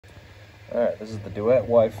Alright, this is the Duet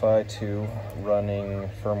Wi-Fi 2 running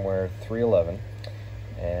firmware 3.11,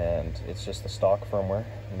 and it's just the stock firmware,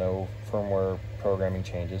 no firmware programming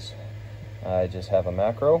changes. I just have a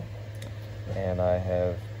macro, and I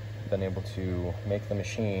have been able to make the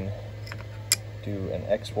machine do an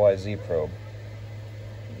XYZ probe.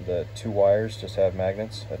 The two wires just have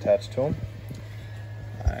magnets attached to them.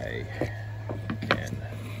 I can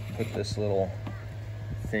put this little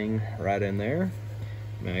thing right in there,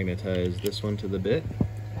 magnetize this one to the bit.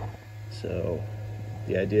 So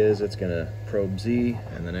the idea is it's going to probe Z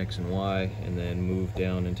and then X and Y and then move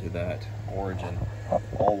down into that origin,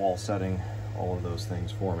 all while setting all of those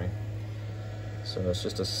things for me. So it's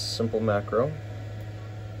just a simple macro.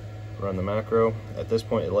 Run the macro. At this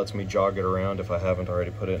point it lets me jog it around if I haven't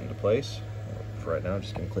already put it into place. For right now I'm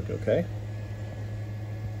just going to click OK.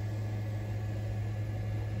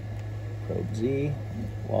 Probe Z,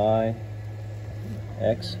 Y,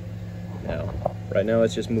 X. Now, right now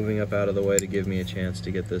it's just moving up out of the way to give me a chance to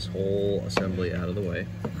get this whole assembly out of the way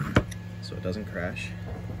so it doesn't crash.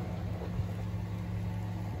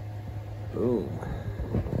 Boom.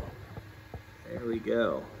 There we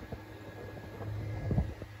go.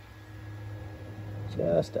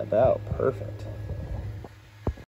 Just about perfect.